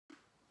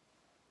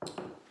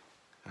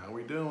How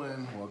we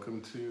doing?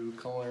 Welcome to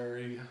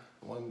Culinary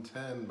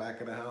 110, back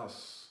at the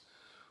house.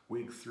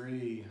 Week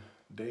 3,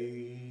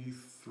 day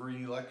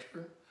 3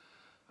 lecture.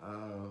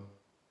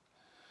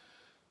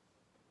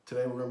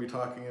 Today we're going to be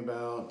talking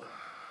about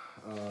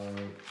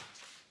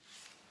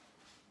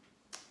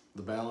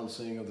the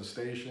balancing of the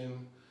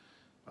station,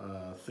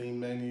 theme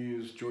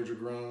menus, Georgia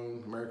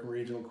grown, American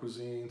regional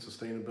cuisine,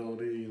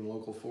 sustainability, and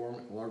local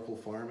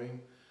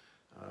farming.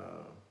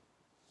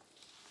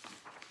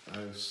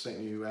 I've sent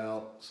you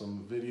out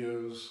some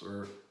videos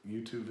or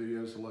YouTube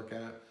videos to look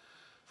at.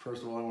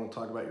 First of all, I want to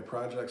talk about your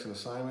projects and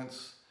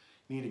assignments.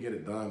 You need to get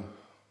it done.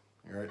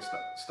 All right,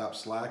 stop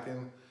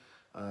slacking.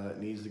 It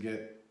needs to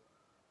get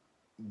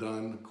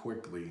done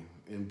quickly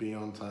and be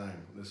on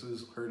time. This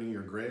is hurting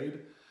your grade.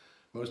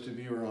 Most of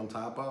you are on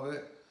top of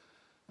it,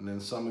 and then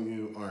some of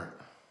you aren't.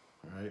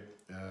 All right,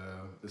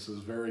 this is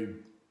very,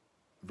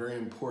 very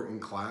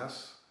important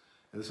class.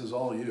 And this is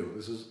all you.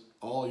 This is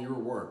all your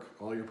work,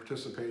 all your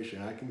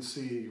participation. I can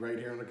see right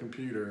here on the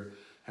computer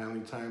how many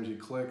times you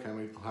click,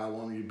 how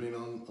long you've been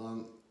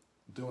on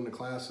doing the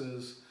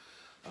classes,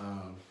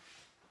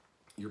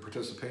 your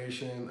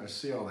participation. I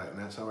see all that, and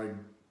that's how I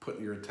put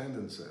your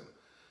attendance in,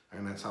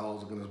 and that's how I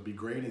was going to be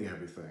grading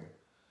everything.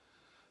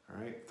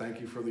 All right. Thank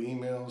you for the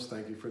emails.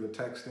 Thank you for the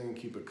texting.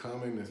 Keep it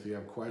coming if you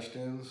have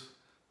questions.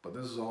 But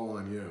this is all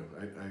on you.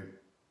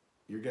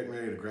 You're getting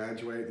ready to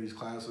graduate. These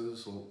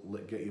classes will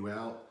get you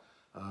out.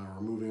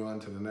 We're moving on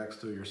to the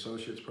next to your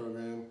associate's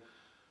program.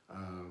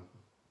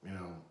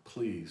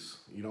 Please,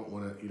 you don't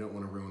want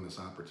to ruin this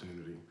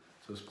opportunity.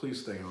 So just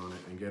please stay on it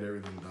and get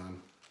everything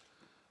done.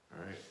 All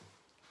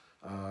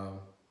right.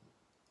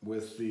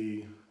 With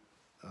the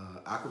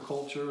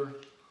aquaculture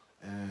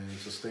and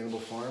sustainable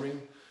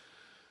farming,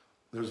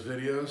 there's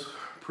videos.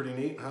 Pretty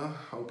neat, huh?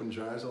 Opens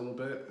your eyes a little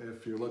bit.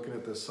 If you're looking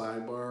at the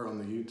sidebar on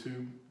the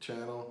YouTube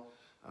channel,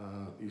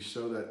 you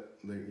show that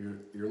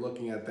you're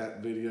looking at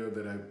that video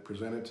that I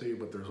presented to you,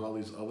 but there's all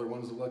these other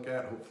ones to look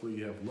at. Hopefully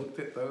you have looked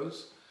at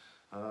those.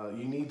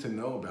 You need to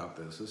know about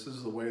this. This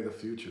is the way of the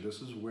future.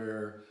 This is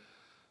where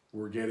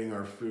we're getting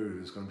our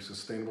food. It's going to be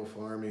sustainable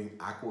farming,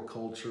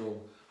 aquacultural,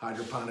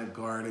 hydroponic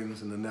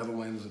gardens. In the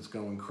Netherlands, it's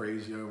going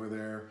crazy over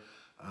there.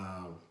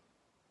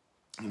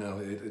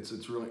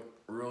 It's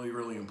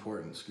really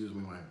important. Excuse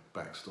me, my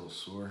back's still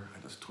sore. I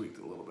just tweaked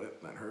it a little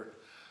bit. That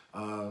hurt.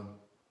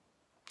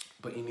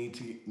 But you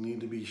need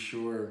to be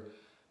sure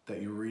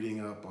that you're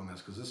reading up on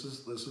this, because this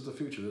is the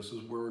future. This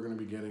is where we're going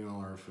to be getting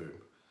all our food.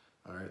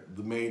 All right,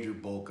 the major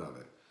bulk of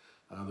it.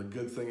 The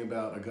good thing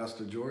about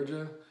Augusta,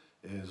 Georgia,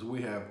 is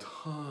we have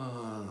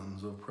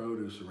tons of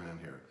produce around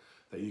here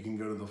that you can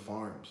go to the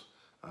farms.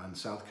 In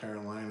South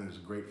Carolina, there's a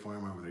great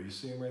farm over there. You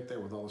see them right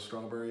there with all the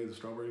strawberry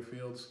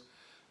fields,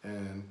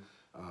 and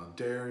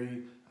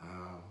dairy.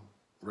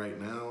 Right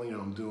now,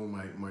 I'm doing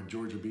my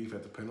Georgia beef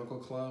at the Pinnacle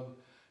Club.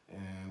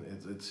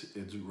 And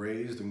it's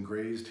raised and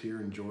grazed here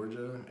in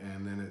Georgia,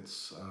 and then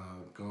it's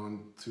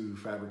gone to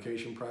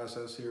fabrication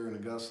process here in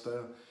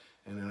Augusta,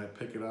 and then I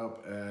pick it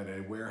up at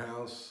a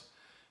warehouse,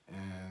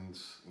 and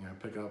I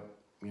pick up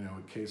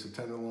a case of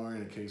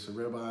tenderloin, a case of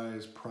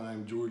ribeyes,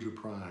 prime Georgia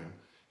prime.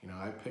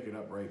 I pick it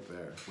up right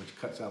there, which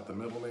cuts out the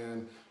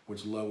middleman,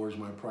 which lowers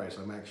my price.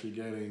 I'm actually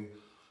getting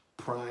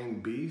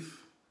prime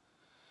beef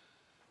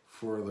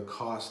for the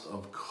cost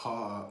of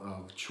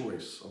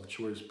choice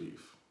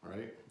beef,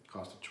 right?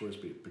 Cost of choice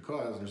beef,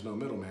 because there's no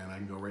middleman. I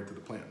can go right to the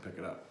plant and pick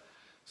it up.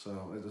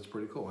 So it's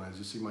pretty cool. And as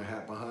you see my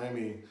hat behind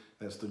me,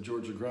 that's the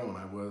Georgia grown.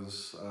 I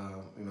was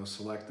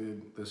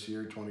selected this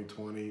year,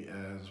 2020,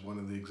 as one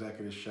of the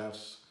executive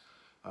chefs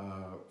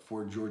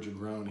for Georgia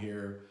grown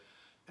here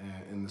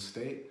in the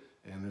state.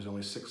 And there's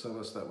only 6 of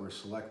us that were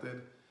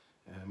selected,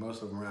 and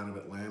most of them are out of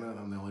Atlanta.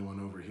 I'm the only one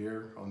over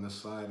here on this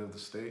side of the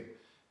state.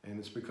 And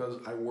it's because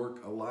I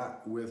work a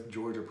lot with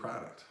Georgia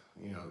product,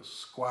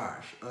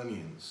 squash,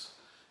 onions,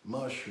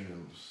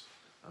 mushrooms,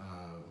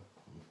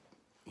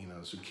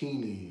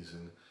 zucchinis,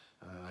 and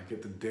I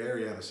get the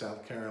dairy out of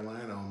South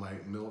Carolina. All my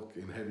milk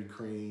and heavy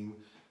cream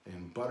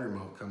and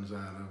buttermilk comes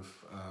out of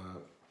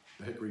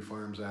the Hickory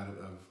Farms out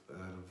of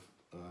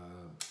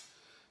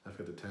I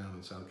forget the town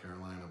in South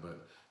Carolina,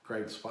 but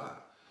great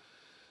spot.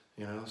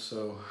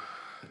 So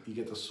you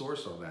get to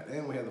source all that.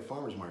 And we have the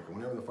farmers market.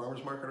 Whenever the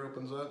farmers market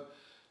opens up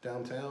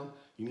downtown,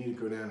 you need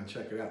to go down and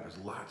check it out. There's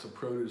lots of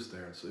produce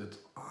there. It's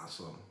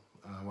awesome.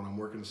 When I'm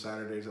working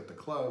Saturdays at the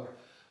club,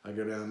 I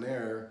go down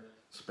there,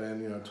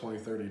 spend $20,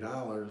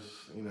 $30.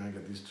 I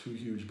get these 2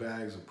 huge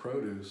bags of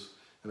produce,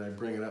 and I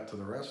bring it up to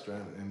the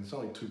restaurant, and it's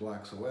only 2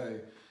 blocks away,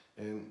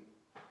 and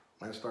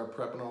I start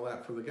prepping all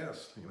that for the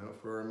guests,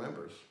 for our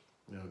members.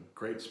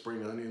 Great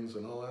spring onions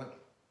and all that.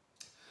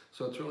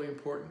 So it's really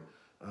important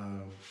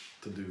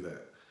to do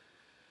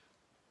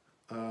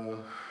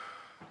that.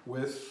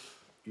 With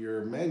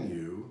your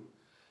menu,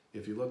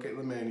 if you look at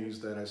the menus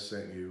that I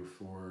sent you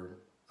for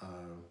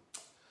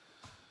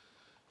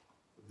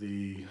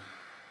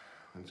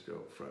let's go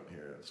up front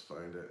here, let's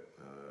find it.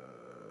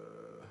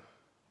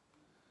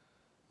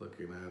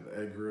 Looking at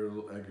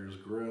Edgar's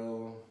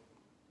Grill,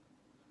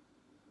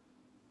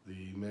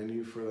 the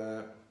menu for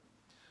that.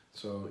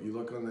 So you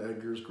look on the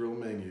Edgar's Grill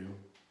menu,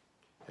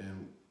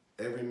 and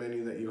every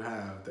menu that you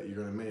have that you're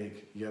gonna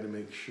make, you gotta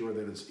make sure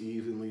that it's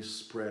evenly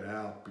spread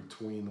out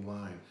between the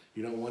line.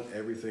 You don't want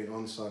everything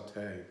on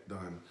saute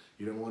done.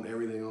 You don't want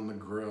everything on the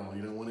grill.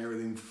 You don't want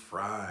everything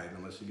fried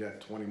unless you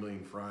got 20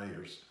 million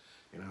fryers,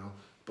 you know?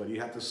 But you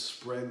have to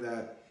spread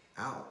that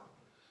out.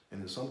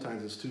 And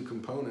sometimes it's two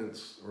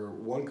components or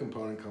one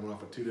component coming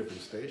off of two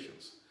different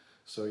stations.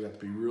 So you have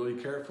to be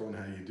really careful in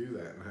how you do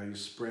that and how you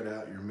spread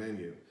out your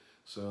menu.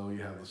 So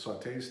you have the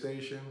saute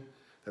station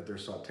that they're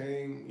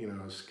sauteing, you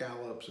know,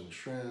 scallops and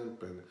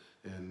shrimp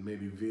and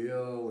maybe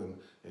veal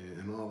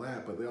and all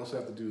that. But they also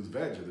have to do the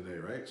veg of the day,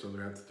 right? So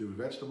they have to do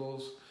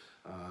vegetables.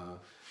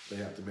 They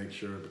have to make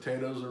sure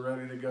potatoes are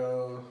ready to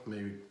go,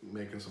 maybe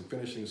making some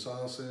finishing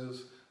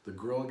sauces. The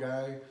grill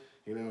guy,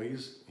 you know,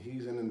 he's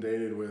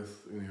inundated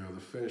with, you know, the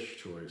fish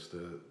choice,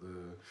 the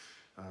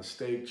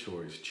steak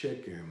choice,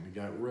 chicken, you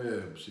got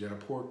ribs, you got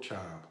a pork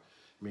chop.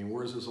 I mean,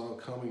 where's this all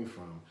coming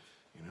from?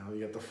 You know,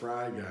 you got the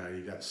fry guy,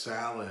 you got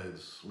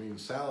salads. I mean,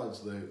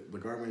 salads, the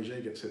garde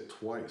gets hit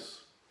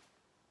twice,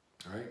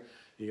 all right?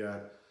 You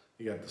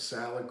got the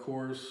salad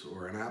course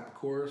or an apple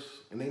course,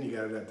 and then you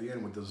got it at the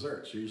end with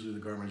desserts. Usually the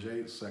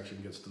garde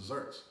section gets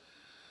desserts.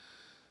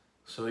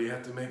 So you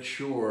have to make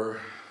sure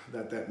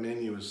that that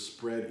menu is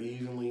spread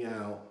evenly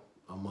out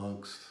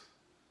amongst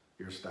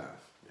your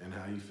staff. And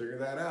how you figure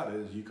that out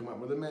is you come up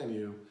with a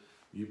menu,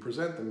 you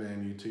present the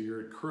menu to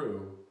your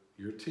crew,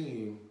 your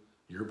team,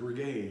 your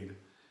brigade,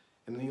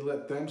 and then you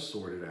let them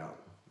sort it out.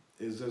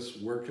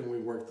 Where can we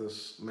work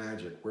this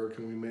magic? Where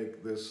can we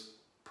make this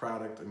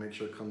product and make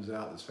sure it comes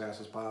out as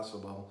fast as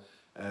possible,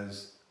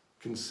 as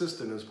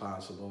consistent as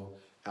possible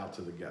out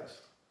to the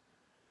guest?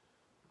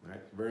 All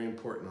right, very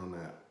important on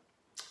that.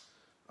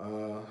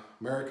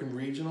 American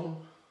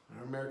regional.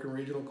 Our American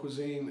regional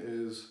cuisine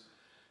is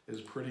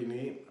pretty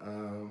neat.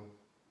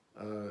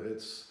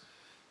 It's,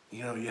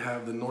 you know, you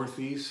have the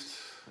Northeast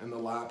and the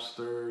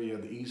lobster, you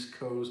have the East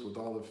Coast with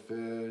all the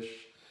fish,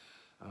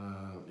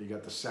 you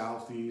got the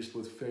Southeast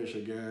with fish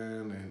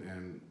again,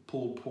 and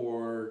pulled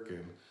pork,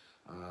 and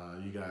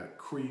you got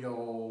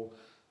Creole,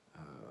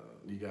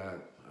 you got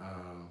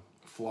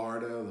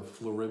Florida, the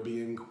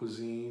Floridian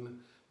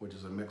cuisine, which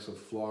is a mix of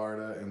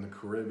Florida and the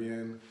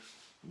Caribbean.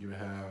 You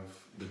have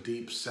the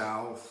Deep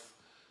South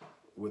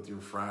with your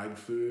fried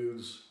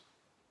foods,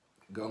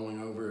 going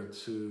over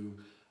to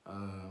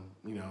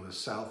you know, the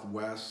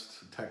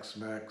Southwest,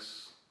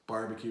 Tex-Mex,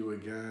 barbecue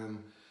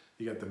again.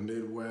 You got the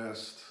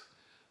Midwest.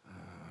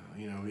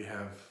 You know, we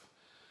have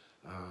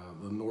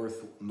the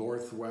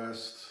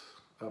Northwest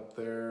up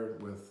there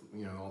with,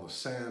 you know, all the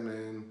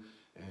salmon,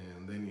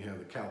 and then you have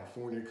the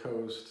California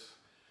coast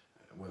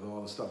with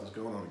all the stuff that's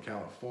going on in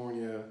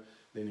California.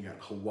 Then you got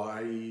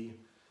Hawaii.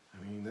 I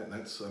mean,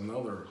 that's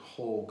another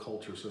whole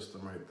culture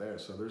system right there.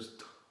 So there's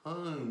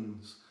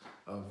tons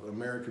of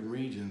American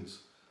regions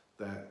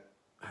that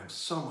have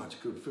so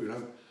much good food.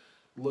 I'm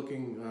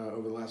looking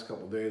over the last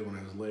couple of days when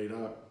I was laid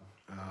up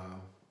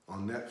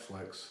on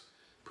Netflix,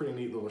 pretty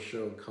neat little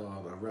show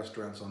called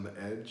Restaurants on the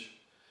Edge.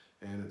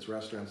 And it's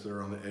restaurants that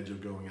are on the edge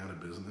of going out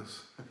of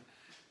business.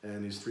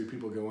 And these three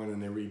people go in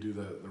and they redo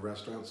the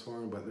restaurants for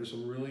them. But there's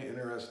some really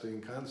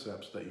interesting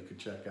concepts that you could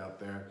check out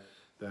there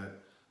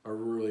that are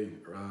really,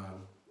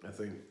 I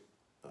think,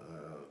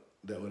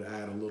 that would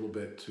add a little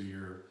bit to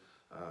your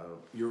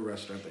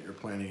restaurant that you're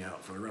planning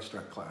out for the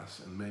restaurant class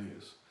and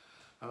menus.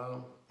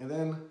 And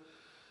then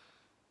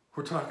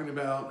we're talking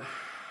about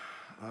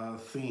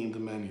themed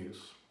menus.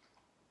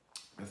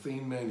 A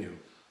themed menu.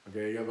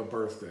 Okay, you have a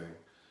birthday,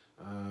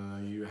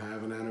 you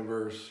have an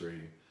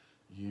anniversary,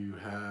 you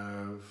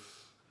have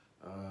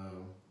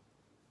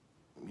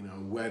you know,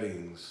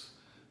 weddings,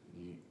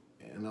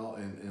 and all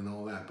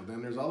that. But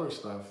then there's other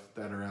stuff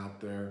that are out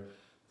there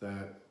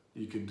that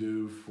you could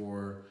do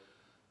for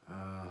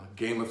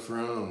Game of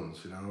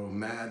Thrones, you know,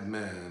 Mad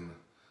Men,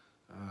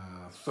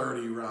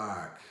 30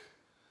 Rock,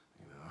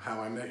 you know, How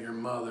I Met Your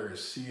Mother,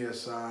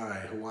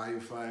 CSI, Hawaii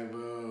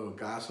Five-0,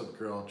 Gossip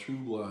Girl, True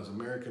Bloods,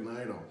 American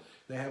Idol.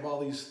 They have all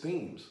these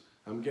themes.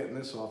 I'm getting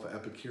this off of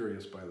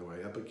Epicurious, by the way.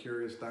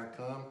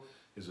 Epicurious.com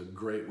is a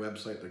great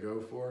website to go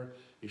for.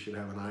 You should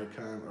have an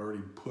icon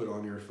already put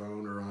on your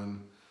phone or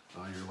on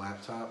your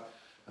laptop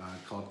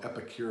called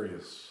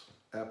Epicurious.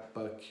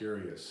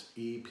 Epicurious.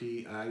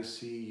 E-P-I-C-U-R-I-O-U-S.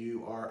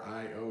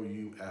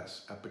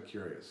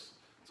 Epicurious.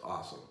 It's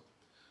awesome.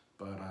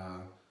 But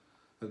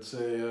let's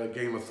say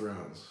Game of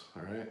Thrones,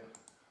 all right?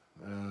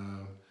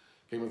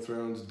 Game of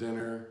Thrones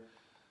dinner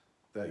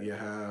that you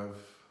have.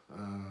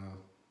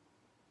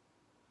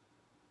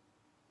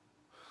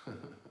 That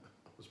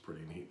was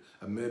pretty neat.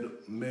 A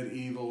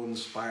medieval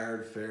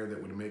inspired fare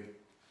that would make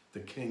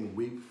the king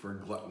weep for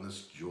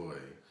gluttonous joy.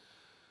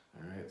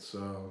 All right,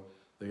 so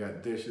they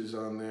got dishes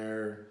on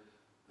there,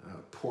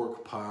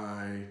 pork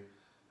pie,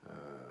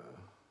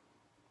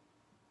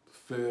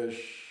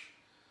 fish,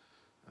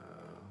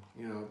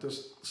 you know,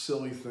 just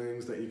silly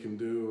things that you can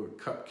do.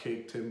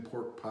 Cupcake tin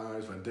pork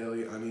pies,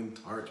 Vidalia onion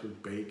tarts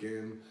with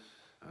bacon,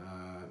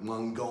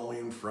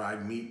 Mongolian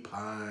fried meat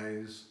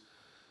pies,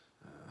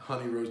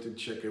 honey roasted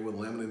chicken with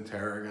lemon and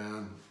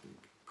tarragon.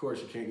 Of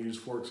course, you can't use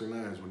forks or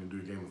knives when you do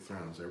Game of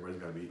Thrones. Everybody's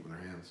got to be eating with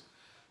their hands.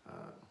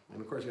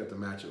 And of course, you have to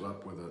match it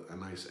up with a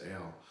nice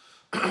ale.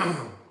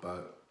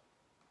 But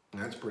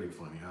that's pretty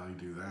funny how you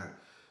do that.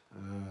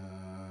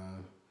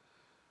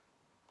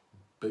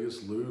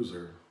 Biggest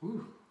Loser.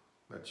 Whew,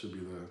 that should be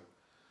the,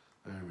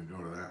 I didn't even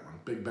go to that one.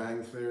 Big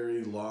Bang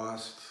Theory,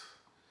 Lost.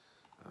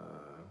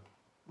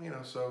 You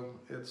know, so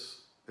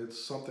it's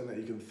something that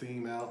you can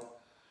theme out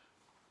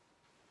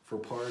for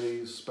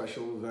parties,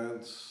 special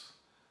events,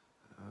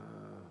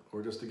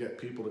 or just to get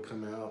people to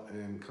come out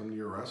and come to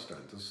your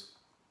restaurant. Just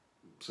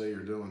say you're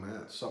doing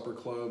that. Supper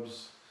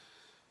clubs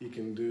you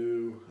can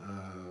do.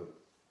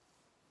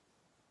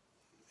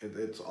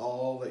 It's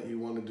all that you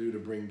want to do to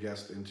bring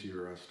guests into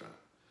your restaurant.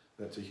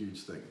 That's a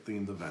huge thing.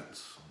 Themed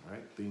events,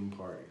 right? Themed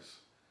parties.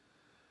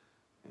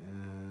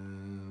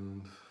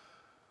 And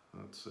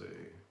let's see.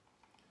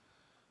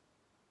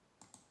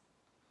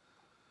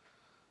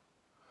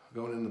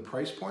 Going in the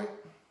price point.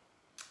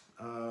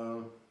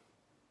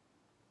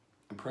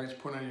 The price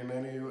point on your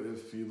menu,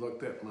 if you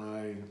looked at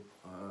my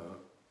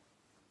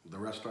the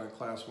restaurant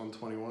class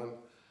 121,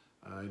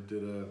 I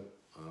did a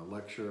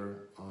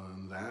lecture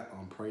on that,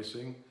 on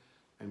pricing.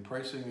 And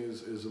pricing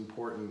is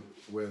important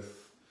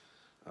with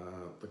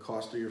the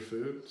cost of your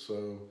food.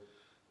 So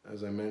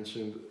as I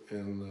mentioned,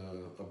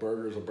 a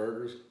burger is a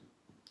burger,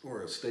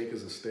 or a steak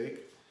is a steak.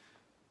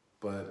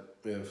 But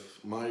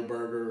if my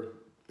burger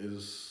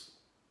is,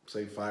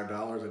 say,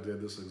 $5, I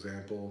did this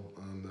example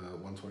on the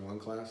 121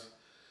 class.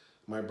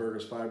 My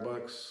burger's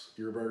 $5,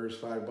 your burger's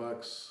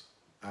 $5.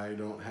 I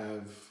don't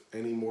have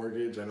any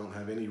mortgage, I don't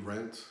have any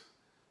rent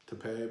to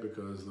pay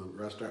because the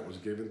restaurant was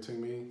given to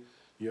me.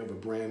 You have a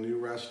brand new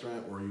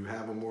restaurant, or you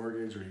have a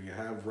mortgage, or you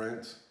have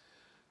rent,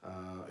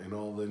 and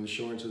all the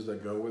insurances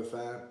that go with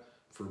that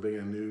for being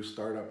a new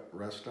startup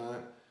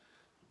restaurant.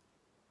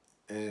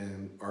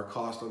 And our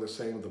costs are the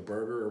same with the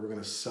burger, or we're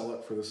gonna sell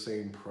it for the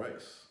same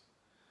price.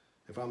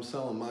 If I'm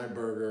selling my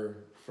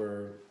burger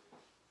for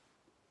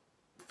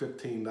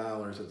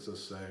 $15, let's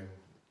just say,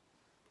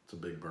 it's a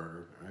big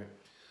burger, right?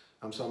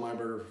 I'm selling my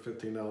burger for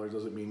 $15,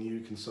 doesn't mean you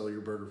can sell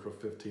your burger for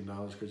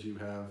 $15 because you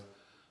have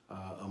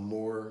a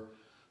more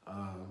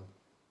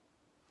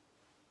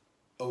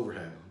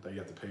overhead that you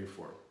have to pay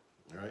for,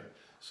 all right?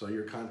 So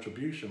your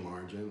contribution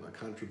margin, a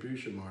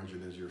contribution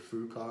margin is your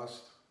food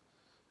cost,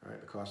 all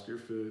right? The cost of your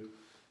food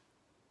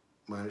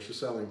minus your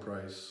selling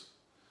price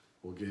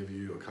will give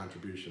you a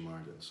contribution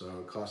margin. So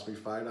it cost me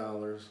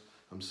 $5,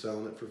 I'm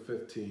selling it for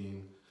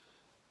 $15,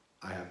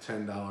 I have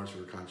 $10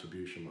 for a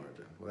contribution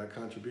margin. Well, that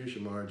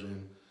contribution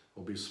margin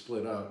will be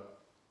split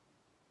up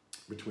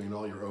between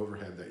all your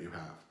overhead that you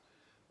have.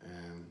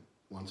 And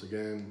once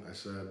again, I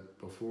said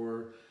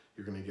before,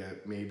 you're gonna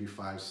get maybe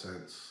 5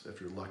 cents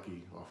if you're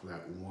lucky off of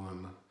that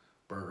one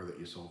burger that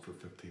you sold for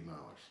 $15.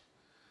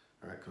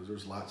 All right, because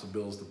there's lots of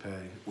bills to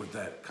pay with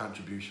that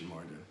contribution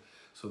margin.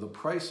 So the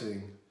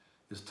pricing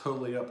is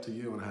totally up to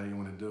you on how you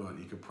want to do it.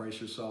 You could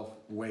price yourself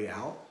way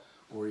out,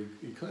 or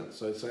you couldn't.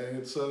 So I'd say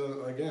it's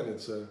again,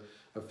 it's a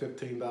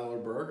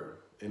 $15 burger.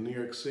 In New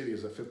York City,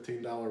 is a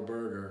 $15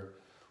 burger,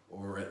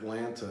 or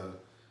Atlanta,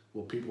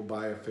 will people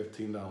buy a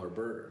 $15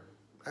 burger?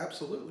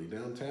 Absolutely.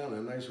 Downtown, in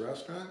a nice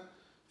restaurant,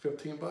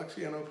 $15,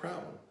 yeah, no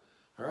problem.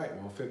 All right,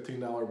 well,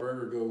 $15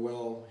 burger go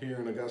well here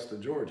in Augusta,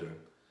 Georgia,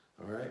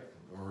 all right,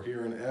 or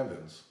here in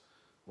Evans.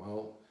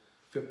 Well,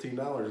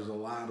 $15 is a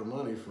lot of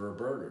money for a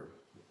burger.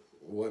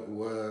 What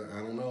I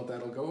don't know if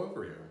that'll go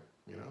over here.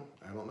 You know,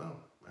 I don't know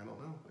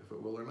if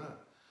it will or not.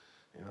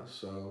 You know,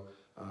 so,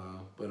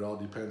 but it all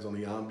depends on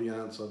the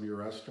ambiance of your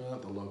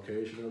restaurant, the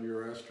location of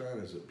your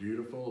restaurant. Is it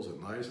beautiful? Is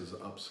it nice? Is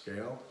it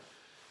upscale?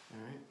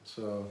 All right,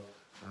 so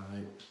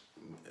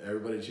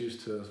everybody's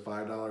used to $5,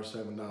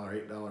 $7,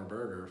 $8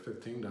 burger,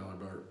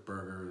 $15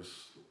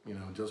 burgers, you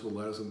know, just with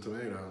lettuce and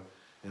tomato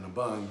and a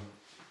bun.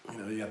 You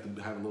know, you have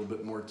to have a little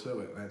bit more to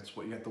it. That's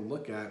what you have to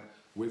look at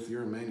with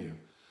your menu.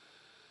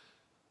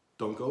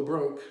 Don't go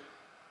broke,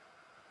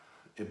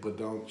 but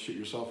don't shoot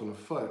yourself in the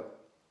foot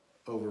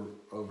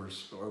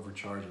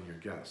overcharging your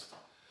guest.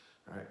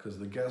 All right, because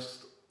the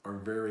guests are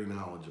very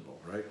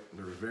knowledgeable, right?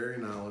 They're very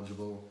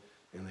knowledgeable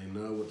and they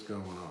know what's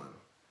going on.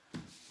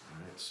 All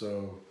right,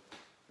 so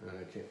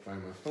I can't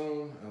find my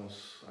phone,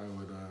 else I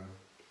would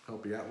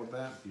help you out with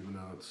that, even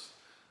though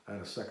I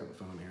had a second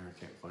phone here, I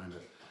can't find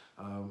it.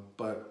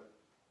 But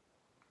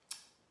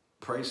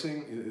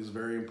pricing is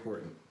very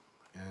important.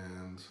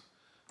 And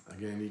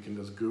again, you can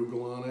just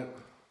Google on it.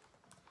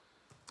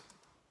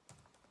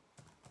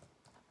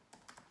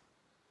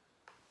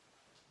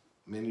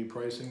 Menu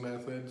pricing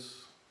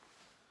methods,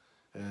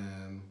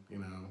 and you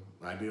know,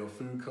 ideal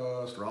food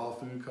cost, raw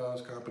food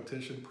cost,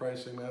 competition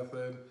pricing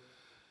method.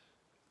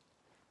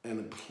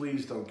 And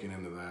please don't get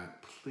into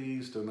that.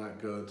 Please do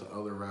not go to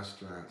other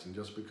restaurants and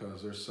just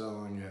because they're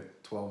selling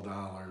it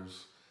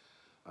 $12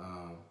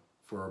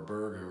 for a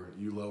burger,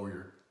 you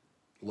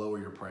lower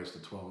your price to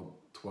 $12,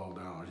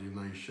 even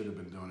though you should have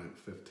been doing it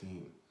at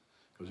 $15,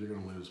 because you're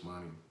going to lose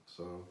money.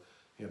 So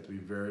you have to be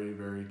very,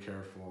 very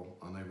careful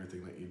on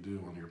everything that you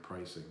do on your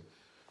pricing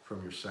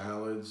from your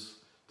salads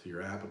to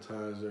your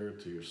appetizer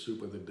to your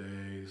soup of the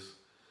days.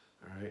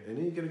 All right, and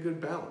then you get a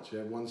good balance. You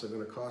have ones that are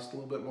going to cost a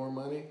little bit more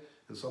money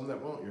and some that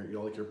won't.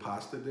 Like your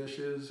pasta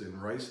dishes and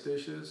rice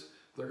dishes,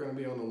 they're going to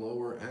be on the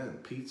lower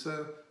end.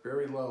 Pizza,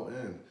 very low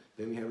end.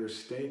 Then you have your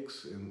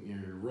steaks and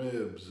your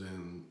ribs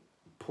and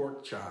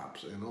pork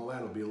chops and all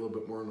that will be a little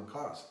bit more on the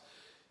cost.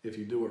 If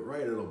you do it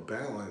right, it'll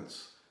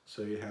balance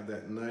so you have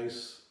that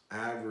nice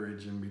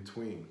average in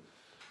between.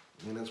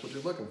 And that's what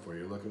you're looking for.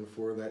 You're looking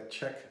for that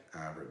check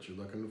average. You're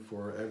looking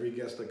for every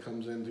guest that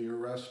comes into your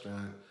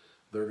restaurant,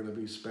 they're going to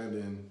be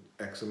spending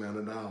X amount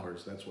of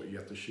dollars. That's what you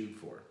have to shoot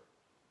for.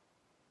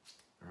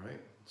 All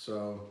right,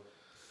 so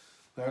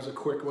that was a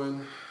quick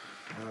one.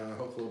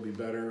 Hopefully it'll be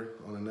better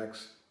on the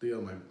next deal.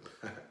 My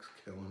back's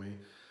killing me.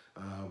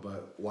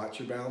 But watch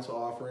your balance of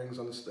offerings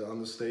on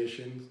the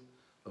station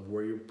of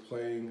where you're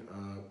playing,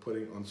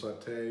 putting on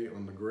saute,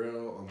 on the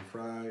grill, on the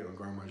fry, on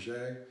garde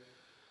manger.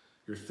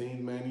 Your themed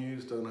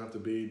menus don't have to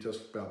be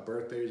just about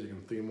birthdays. You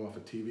can theme off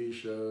of TV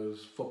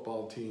shows,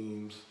 football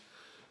teams,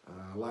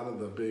 a lot of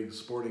the big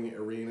sporting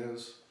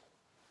arenas.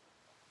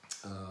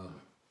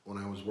 When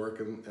I was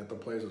working at the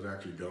place, I was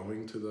actually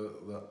going to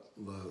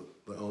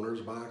the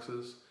owners'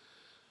 boxes.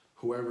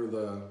 Whoever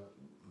the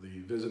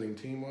visiting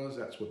team was,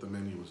 that's what the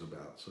menu was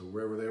about. So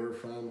wherever they were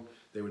from,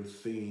 they would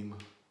theme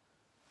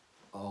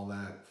all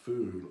that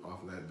food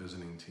off of that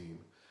visiting team.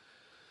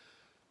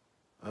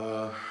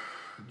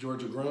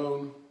 Georgia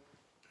Grown,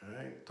 all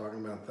right,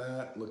 talking about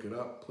that. Look it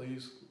up,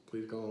 please.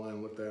 Please go online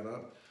and look that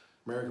up.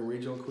 American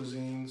regional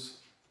cuisines,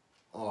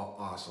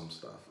 awesome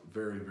stuff.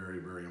 Very, very,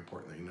 very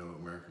important that you know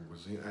American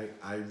cuisine.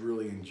 I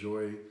really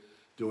enjoy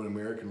doing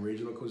American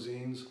regional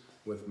cuisines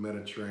with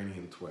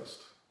Mediterranean twist.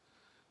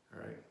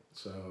 All right,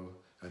 so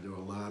I do a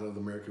lot of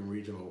American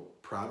regional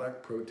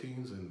product,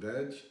 proteins and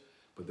veg,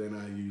 but then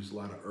I use a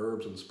lot of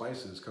herbs and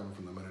spices coming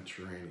from the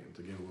Mediterranean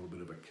to get a little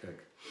bit of a kick.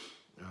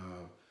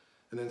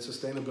 And then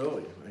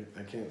sustainability.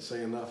 I can't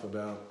say enough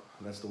about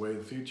that's the way of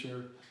the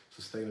future.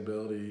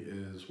 Sustainability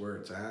is where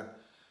it's at,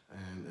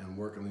 and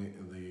working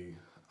the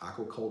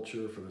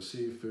aquaculture for the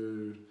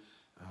seafood.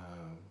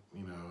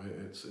 You know,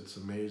 it's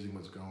amazing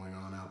what's going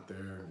on out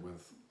there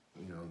with,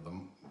 you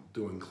know,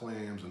 doing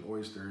clams and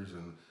oysters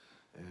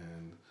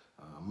and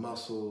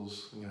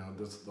mussels. You know,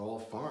 that's all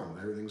farmed.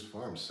 Everything's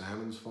farmed.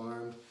 Salmon's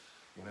farmed.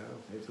 You know,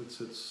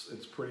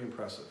 it's pretty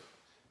impressive,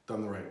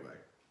 done the right way.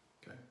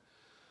 Okay.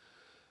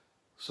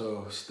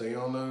 So stay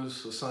on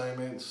those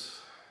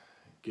assignments,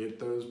 get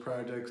those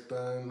projects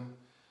done,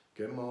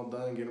 get them all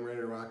done, getting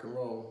ready to rock and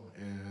roll,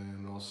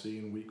 and I'll see you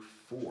in week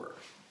 4.